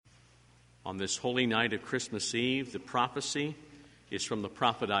On this holy night of Christmas Eve, the prophecy is from the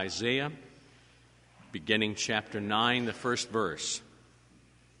prophet Isaiah, beginning chapter 9, the first verse.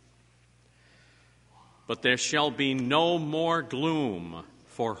 But there shall be no more gloom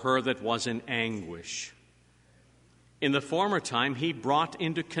for her that was in anguish. In the former time he brought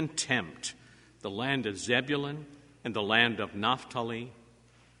into contempt the land of Zebulun and the land of Naphtali.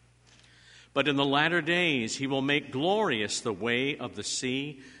 But in the latter days he will make glorious the way of the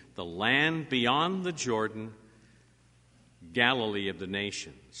sea, the land beyond the Jordan, Galilee of the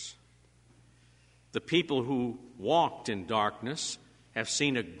nations. The people who walked in darkness have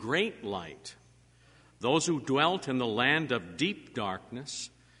seen a great light. Those who dwelt in the land of deep darkness,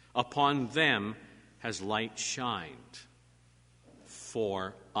 upon them has light shined.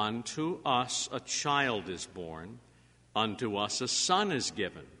 For unto us a child is born, unto us a son is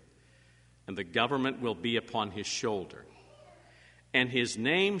given, and the government will be upon his shoulder. And his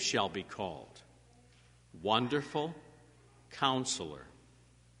name shall be called Wonderful Counselor,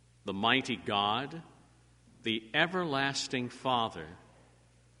 the Mighty God, the Everlasting Father,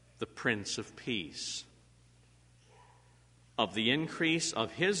 the Prince of Peace. Of the increase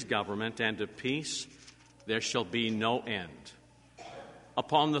of his government and of peace there shall be no end.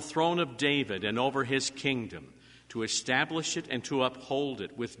 Upon the throne of David and over his kingdom, to establish it and to uphold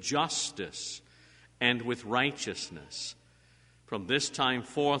it with justice and with righteousness, from this time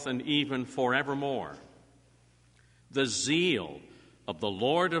forth and even forevermore. The zeal of the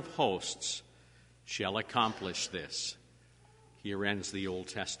Lord of hosts shall accomplish this. Here ends the Old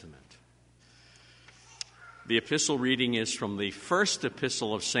Testament. The epistle reading is from the first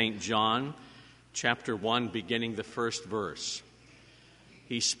epistle of St. John, chapter 1, beginning the first verse.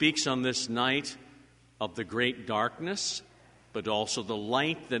 He speaks on this night of the great darkness, but also the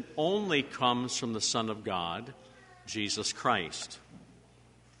light that only comes from the Son of God, Jesus Christ.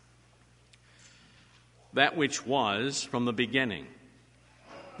 That which was from the beginning,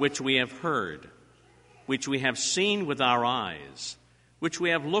 which we have heard, which we have seen with our eyes, which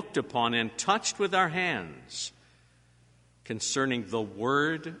we have looked upon and touched with our hands, concerning the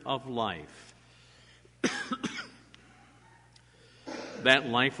word of life. That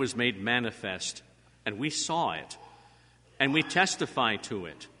life was made manifest, and we saw it, and we testify to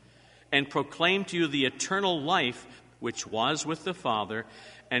it, and proclaim to you the eternal life which was with the Father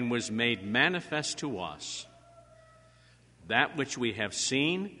and was made manifest to us. That which we have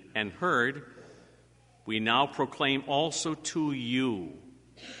seen and heard, we now proclaim also to you,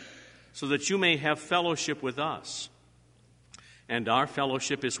 so that you may have fellowship with us. And our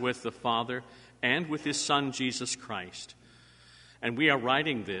fellowship is with the Father and with his Son, Jesus Christ. And we are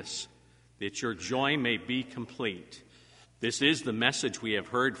writing this, that your joy may be complete. This is the message we have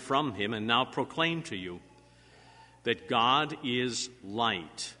heard from him and now proclaim to you, that God is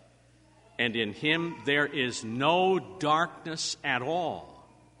light, and in him there is no darkness at all.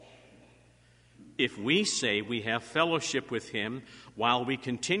 If we say we have fellowship with him while we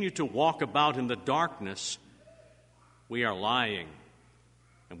continue to walk about in the darkness, we are lying,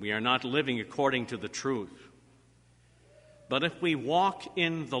 and we are not living according to the truth. But if we walk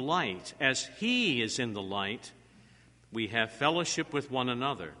in the light, as he is in the light, we have fellowship with one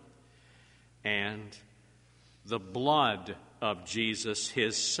another, and the blood of Jesus,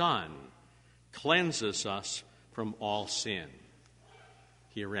 his Son, cleanses us from all sin.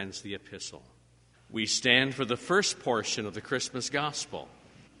 Here ends the epistle. We stand for the first portion of the Christmas Gospel.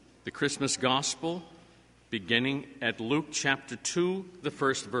 The Christmas Gospel, beginning at Luke chapter 2, the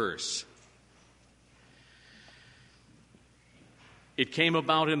first verse. It came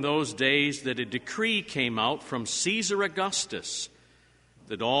about in those days that a decree came out from Caesar Augustus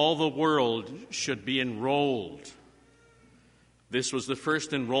that all the world should be enrolled. This was the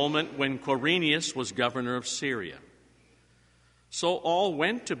first enrollment when Quirinius was governor of Syria. So all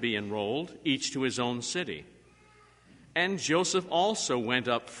went to be enrolled, each to his own city. And Joseph also went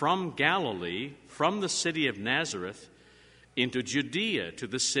up from Galilee, from the city of Nazareth, into Judea, to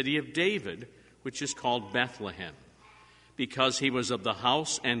the city of David, which is called Bethlehem, because he was of the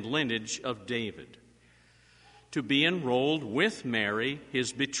house and lineage of David, to be enrolled with Mary,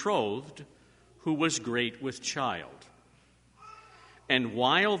 his betrothed, who was great with child. And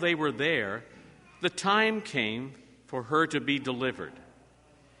while they were there, the time came for her to be delivered.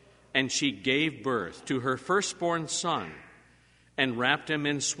 And she gave birth to her firstborn son, and wrapped him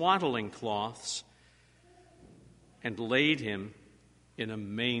in swaddling cloths, and laid him in a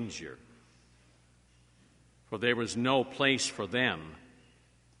manger. For there was no place for them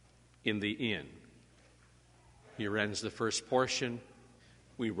in the inn. Here ends the first portion.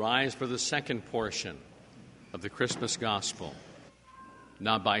 We rise for the second portion of the Christmas Gospel.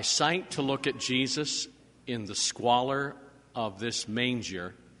 Now, by sight, to look at Jesus in the squalor of this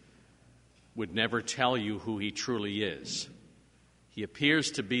manger would never tell you who he truly is. He appears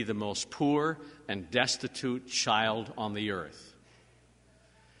to be the most poor and destitute child on the earth.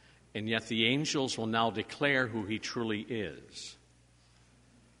 And yet the angels will now declare who he truly is.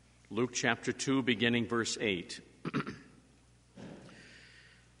 Luke chapter 2, beginning verse 8.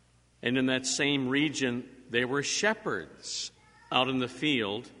 And in that same region there were shepherds out in the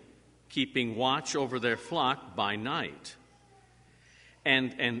field, keeping watch over their flock by night.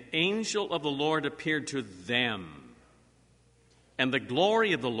 And an angel of the Lord appeared to them, and the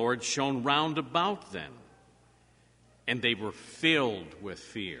glory of the Lord shone round about them, and they were filled with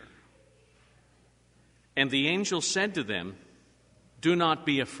fear. And the angel said to them, "Do not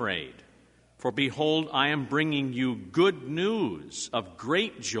be afraid, for behold, I am bringing you good news of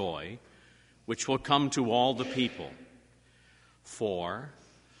great joy, which will come to all the people. For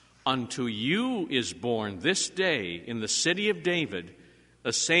unto you is born this day in the city of David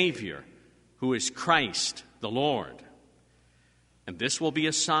a Savior, who is Christ the Lord. And this will be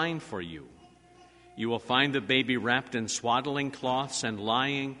a sign for you. You will find the baby wrapped in swaddling cloths and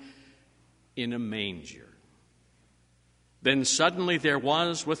lying in a manger." Then suddenly there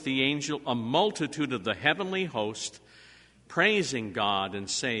was with the angel a multitude of the heavenly host, praising God and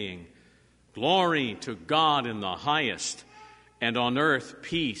saying, "Glory to God in the highest, and on earth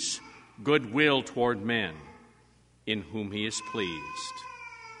peace, goodwill toward men, in whom he is pleased."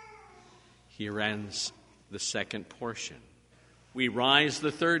 Here ends the second portion. We rise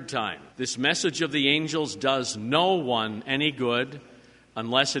the third time. This message of the angels does no one any good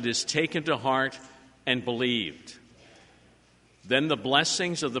unless it is taken to heart and believed. Then the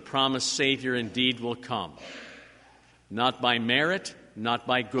blessings of the promised Savior indeed will come, not by merit, not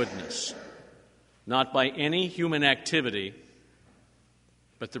by goodness, not by any human activity,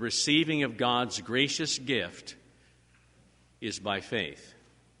 but the receiving of God's gracious gift is by faith.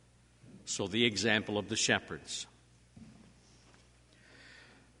 So the example of the shepherds.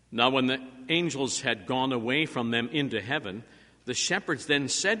 Now when the angels had gone away from them into heaven, the shepherds then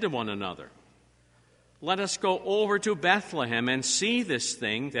said to one another, "Let us go over to Bethlehem and see this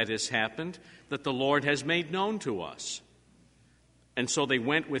thing that has happened, that the Lord has made known to us." And so they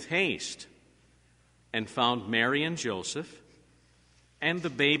went with haste and found Mary and Joseph and the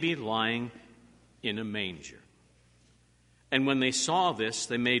baby lying in a manger. And when they saw this,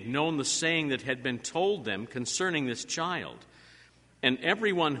 they made known the saying that had been told them concerning this child. And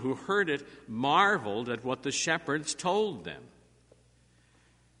everyone who heard it marveled at what the shepherds told them.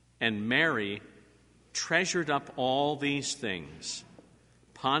 And Mary treasured up all these things,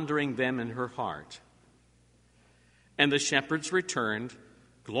 pondering them in her heart. And the shepherds returned,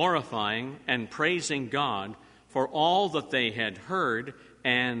 glorifying and praising God for all that they had heard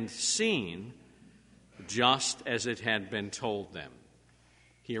and seen, just as it had been told them.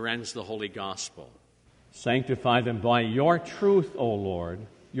 Here ends the Holy Gospel. Sanctify them by your truth, O Lord.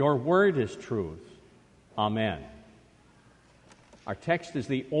 Your word is truth. Amen. Our text is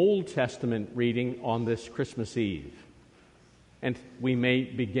the Old Testament reading on this Christmas Eve. And we may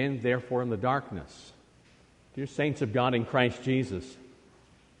begin, therefore, in the darkness. Dear saints of God in Christ Jesus,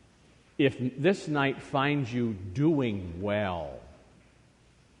 if this night finds you doing well,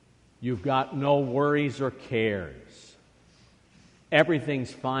 you've got no worries or cares,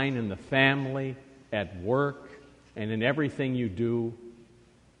 everything's fine in the family, at work, and in everything you do,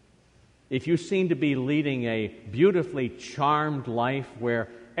 if you seem to be leading a beautifully charmed life where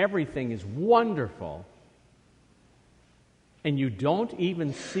everything is wonderful, and you don't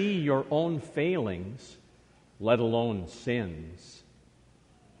even see your own failings, let alone sins,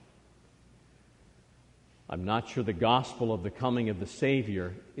 I'm not sure the gospel of the coming of the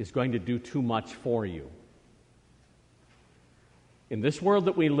Savior is going to do too much for you. In this world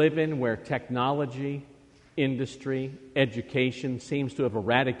that we live in, where technology, industry, education seems to have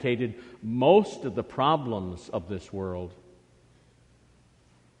eradicated most of the problems of this world,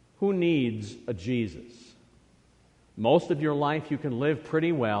 who needs a Jesus? Most of your life you can live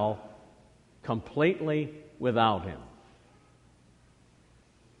pretty well, completely without him.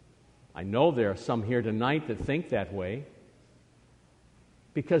 I know there are some here tonight that think that way,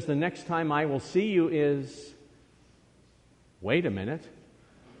 because the next time I will see you is, wait a minute,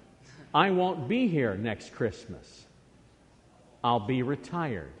 I won't be here next Christmas. I'll be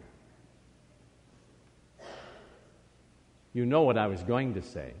retired. You know what I was going to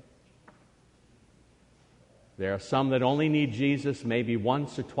say. There are some that only need Jesus maybe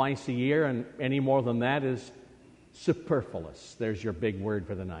once or twice a year, and any more than that is superfluous. There's your big word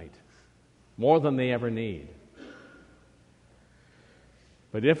for the night. More than they ever need.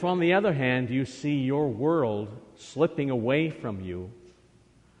 But if, on the other hand, you see your world slipping away from you,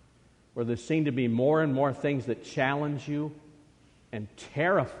 where there seem to be more and more things that challenge you and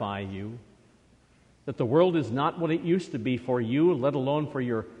terrify you, that the world is not what it used to be for you, let alone for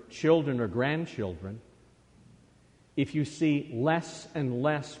your children or grandchildren, if you see less and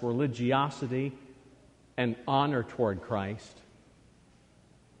less religiosity and honor toward Christ,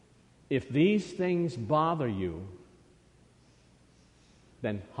 if these things bother you,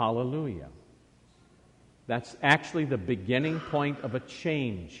 then hallelujah. That's actually the beginning point of a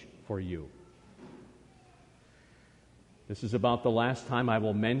change for you. This is about the last time I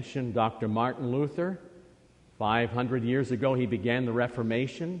will mention Dr. Martin Luther. 500 years ago, he began the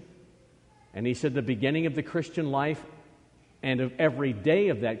Reformation, and he said the beginning of the Christian life and of every day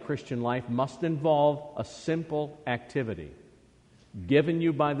of that Christian life must involve a simple activity given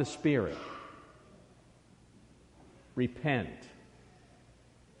you by the Spirit. Repent.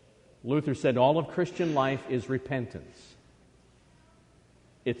 Luther said all of Christian life is repentance.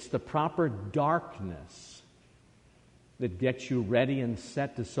 It's the proper darkness that gets you ready and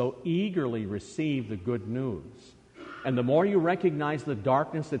set to so eagerly receive the good news. And the more you recognize the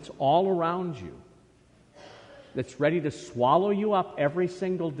darkness that's all around you, that's ready to swallow you up every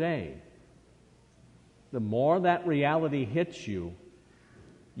single day, the more that reality hits you,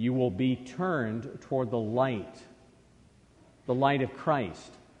 you will be turned toward the light of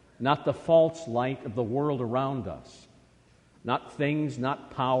Christ, not the false light of the world around us, not things, not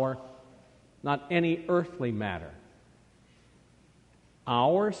power, not any earthly matter.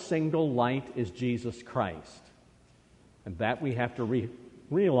 Our single light is Jesus Christ, and that we have to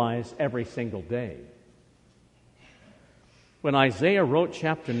realize every single day. When Isaiah wrote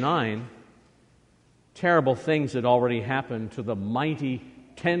chapter 9, terrible things had already happened to the mighty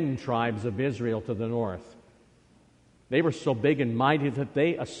 10 tribes of Israel to the north. They were so big and mighty that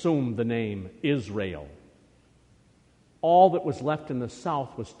they assumed the name Israel. All that was left in the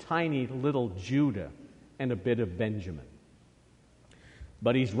south was tiny little Judah and a bit of Benjamin.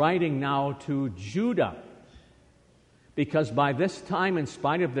 But he's writing now to Judah, because by this time, in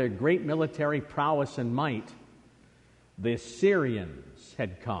spite of their great military prowess and might, the Assyrians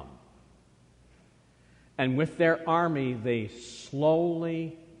had come. And with their army, they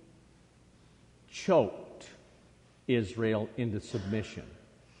slowly choked Israel into submission.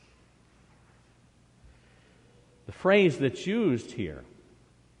 The phrase that's used here,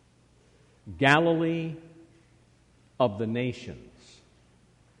 Galilee of the nations,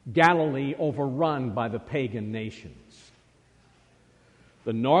 Galilee overrun by the pagan nations.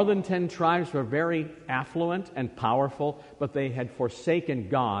 The northern 10 tribes were very affluent and powerful, but they had forsaken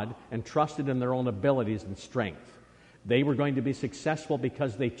God and trusted in their own abilities and strength. They were going to be successful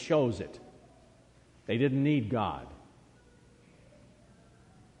because they chose it. They didn't need God.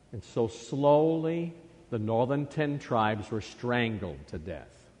 And so slowly, the northern 10 tribes were strangled to death.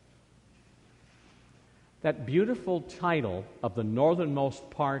 That beautiful title of the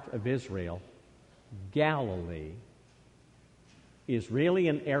northernmost part of Israel, Galilee, is really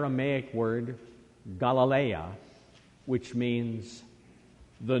an Aramaic word, Galileah, which means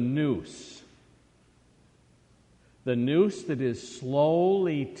the noose. The noose that is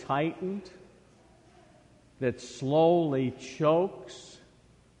slowly tightened, that slowly chokes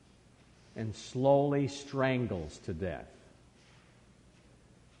and slowly strangles to death.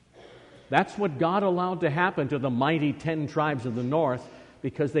 That's what God allowed to happen to the mighty 10 tribes of the north,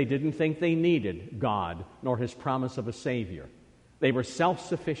 because they didn't think they needed God nor His promise of a Savior. They were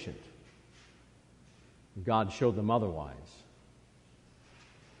self-sufficient. God showed them otherwise.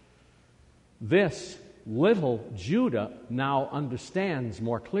 This little Judah now understands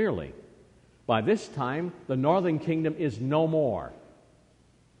more clearly. By this time, the northern kingdom is no more.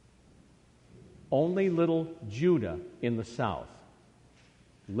 Only little Judah in the south.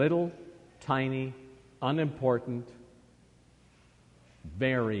 Little, tiny, unimportant,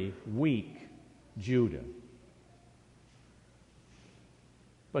 very weak Judah.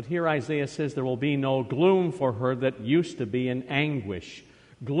 But here Isaiah says there will be no gloom for her that used to be in anguish.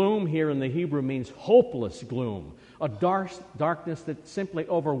 Gloom here in the Hebrew means hopeless gloom, a darkness that simply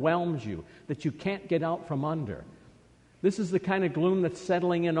overwhelms you, that you can't get out from under. This is the kind of gloom that's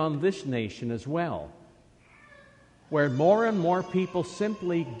settling in on this nation as well, where more and more people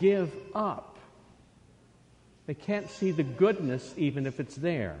simply give up. They can't see the goodness even if it's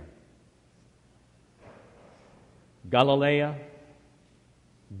there. Galilee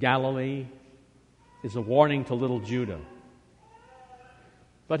is a warning to little Judah.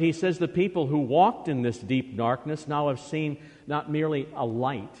 But he says the people who walked in this deep darkness now have seen not merely a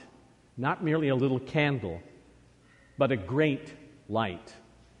light, not merely a little candle, but a great light.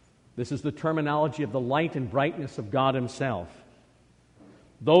 This is the terminology of the light and brightness of God Himself.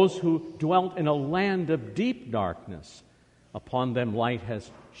 Those who dwelt in a land of deep darkness, upon them light has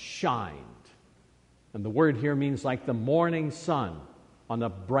shined. And the word here means like the morning sun on a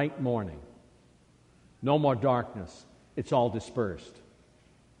bright morning. No more darkness. It's all dispersed.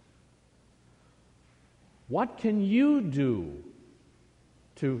 What can you do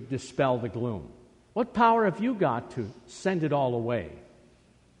to dispel the gloom? What power have you got to send it all away?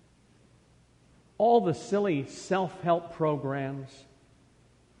 All the silly self-help programs,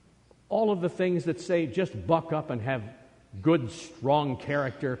 all of the things that say just buck up and have good, strong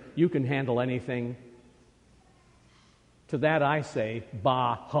character, you can handle anything. To that I say,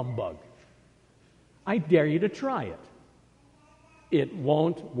 bah, humbug. I dare you to try it. It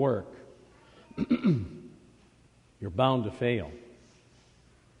won't work. You're bound to fail.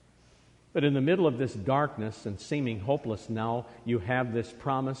 But in the middle of this darkness and seeming hopeless now, you have this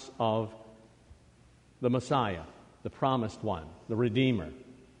promise of the Messiah, the promised one, the Redeemer.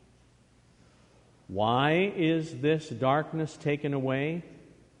 Why is this darkness taken away?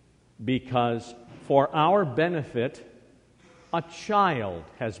 Because for our benefit, a child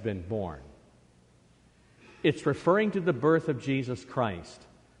has been born. It's referring to the birth of Jesus Christ,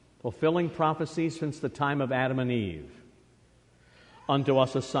 fulfilling prophecy since the time of Adam and Eve. Unto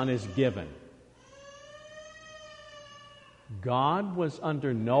us a son is given. God was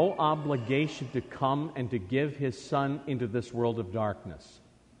under no obligation to come and to give His Son into this world of darkness.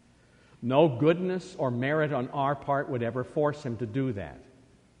 No goodness or merit on our part would ever force Him to do that.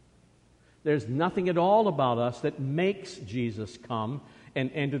 There's nothing at all about us that makes Jesus come and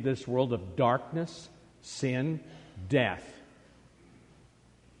enter this world of darkness, sin, death.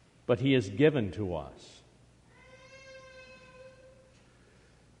 But He is given to us.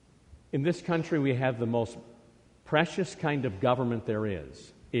 In this country, we have the most precious kind of government there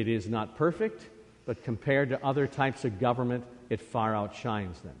is. It is not perfect, but compared to other types of government, it far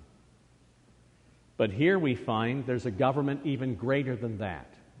outshines them. But here we find there's a government even greater than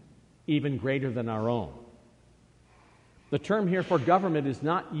that, even greater than our own. The term here for government is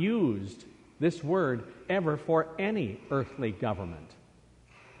not used, this word, ever for any earthly government.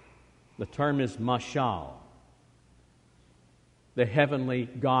 The term is mashal. The heavenly,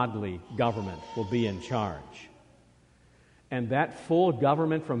 godly government will be in charge. And that full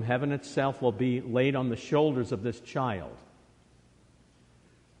government from heaven itself will be laid on the shoulders of this child.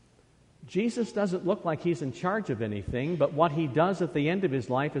 Jesus doesn't look like He's in charge of anything, but what He does at the end of His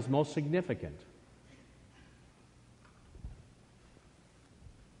life is most significant.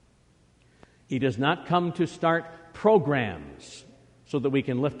 He does not come to start programs so that we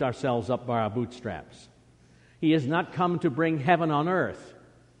can lift ourselves up by our bootstraps. He has not come to bring heaven on earth.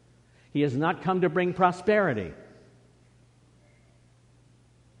 He has not come to bring prosperity.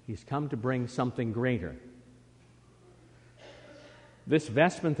 He's come to bring something greater. This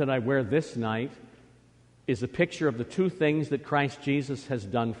vestment that I wear this night is a picture of the two things that Christ Jesus has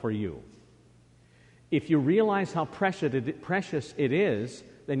done for you. If you realize how precious it is,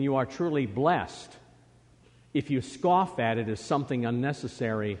 then you are truly blessed. If you scoff at it as something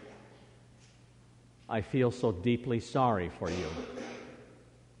unnecessary, I feel so deeply sorry for you.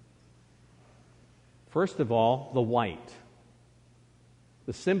 First of all, the white.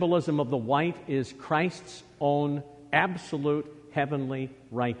 The symbolism of the white is Christ's own absolute heavenly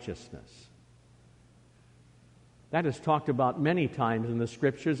righteousness. That is talked about many times in the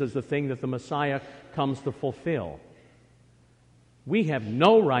Scriptures as the thing that the Messiah comes to fulfill. We have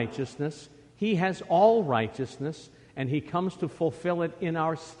no righteousness. He has all righteousness, and He comes to fulfill it in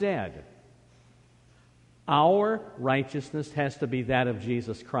our stead. Our righteousness has to be that of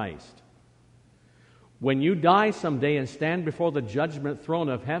Jesus Christ. When you die someday and stand before the judgment throne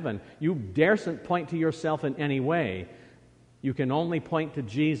of heaven, you daresn't point to yourself in any way. You can only point to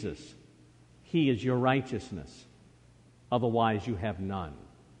Jesus. He is your righteousness. Otherwise, you have none.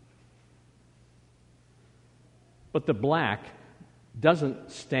 But the black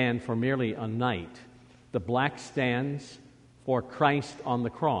doesn't stand for merely a night. The black stands for Christ on the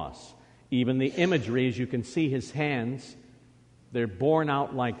cross. Even the imagery, as you can see His hands, they're borne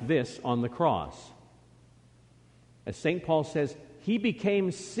out like this on the cross. As St. Paul says, He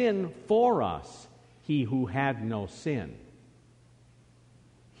became sin for us, He who had no sin.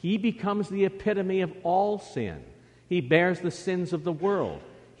 He becomes the epitome of all sin. He bears the sins of the world.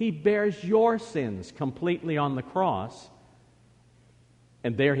 He bears your sins completely on the cross,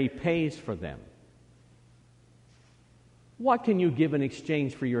 and there He pays for them. What can you give in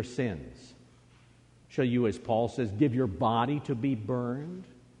exchange for your sins? Shall you, as Paul says, give your body to be burned?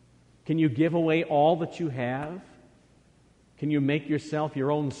 Can you give away all that you have? Can you make yourself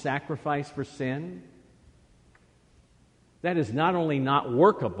your own sacrifice for sin? That is not only not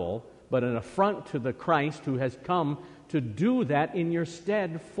workable, but an affront to the Christ who has come to do that in your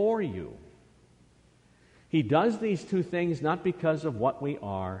stead for you. He does these two things not because of what we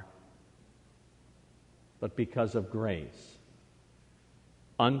are, but because of grace,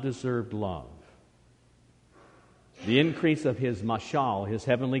 undeserved love. The increase of his mashal, his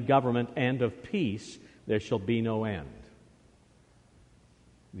heavenly government, and of peace, there shall be no end.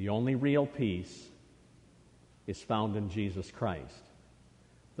 The only real peace is found in Jesus Christ.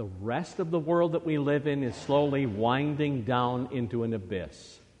 The rest of the world that we live in is slowly winding down into an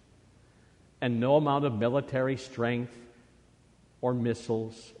abyss. And no amount of military strength or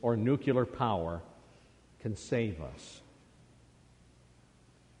missiles or nuclear power can save us.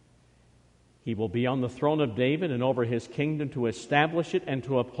 He will be on the throne of David and over his kingdom to establish it and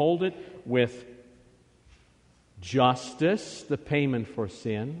to uphold it with justice, the payment for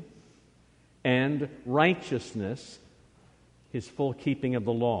sin, and righteousness, his full keeping of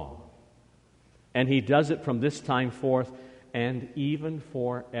the law. And he does it from this time forth and even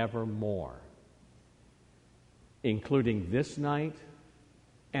forevermore, including this night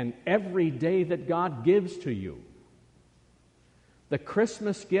and every day that God gives to you. The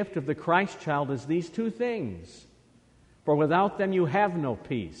Christmas gift of the Christ child is these two things. For without them you have no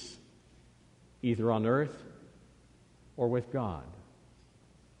peace, either on earth or with God.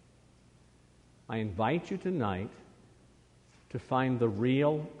 I invite you tonight to find the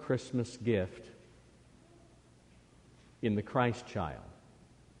real Christmas gift in the Christ child.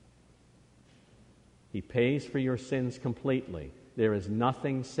 He pays for your sins completely. There is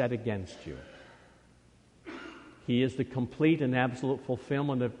nothing set against you. He is the complete and absolute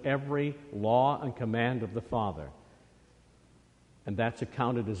fulfillment of every law and command of the Father. And that's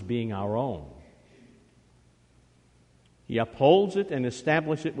accounted as being our own. He upholds it and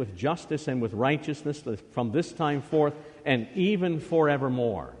establishes it with justice and with righteousness from this time forth and even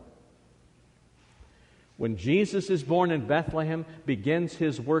forevermore. When Jesus is born in Bethlehem, begins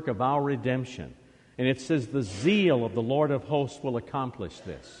his work of our redemption. And it says the zeal of the Lord of hosts will accomplish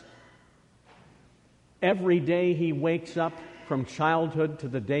this. Every day he wakes up from childhood to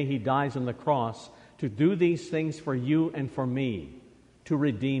the day he dies on the cross to do these things for you and for me, to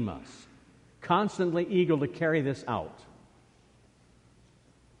redeem us. Constantly eager to carry this out.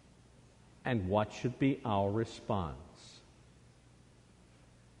 And what should be our response?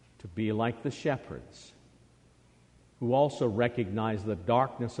 To be like the shepherds, who also recognize the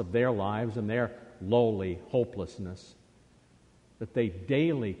darkness of their lives and their lowly hopelessness, that they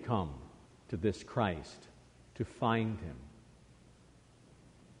daily come to this Christ to find him.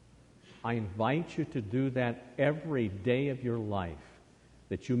 I invite you to do that every day of your life,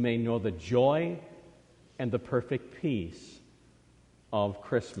 that you may know the joy and the perfect peace of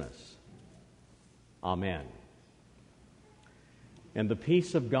Christmas. Amen. And the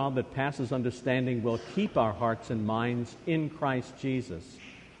peace of God that passes understanding will keep our hearts and minds in Christ Jesus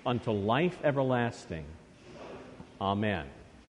unto life everlasting. Amen.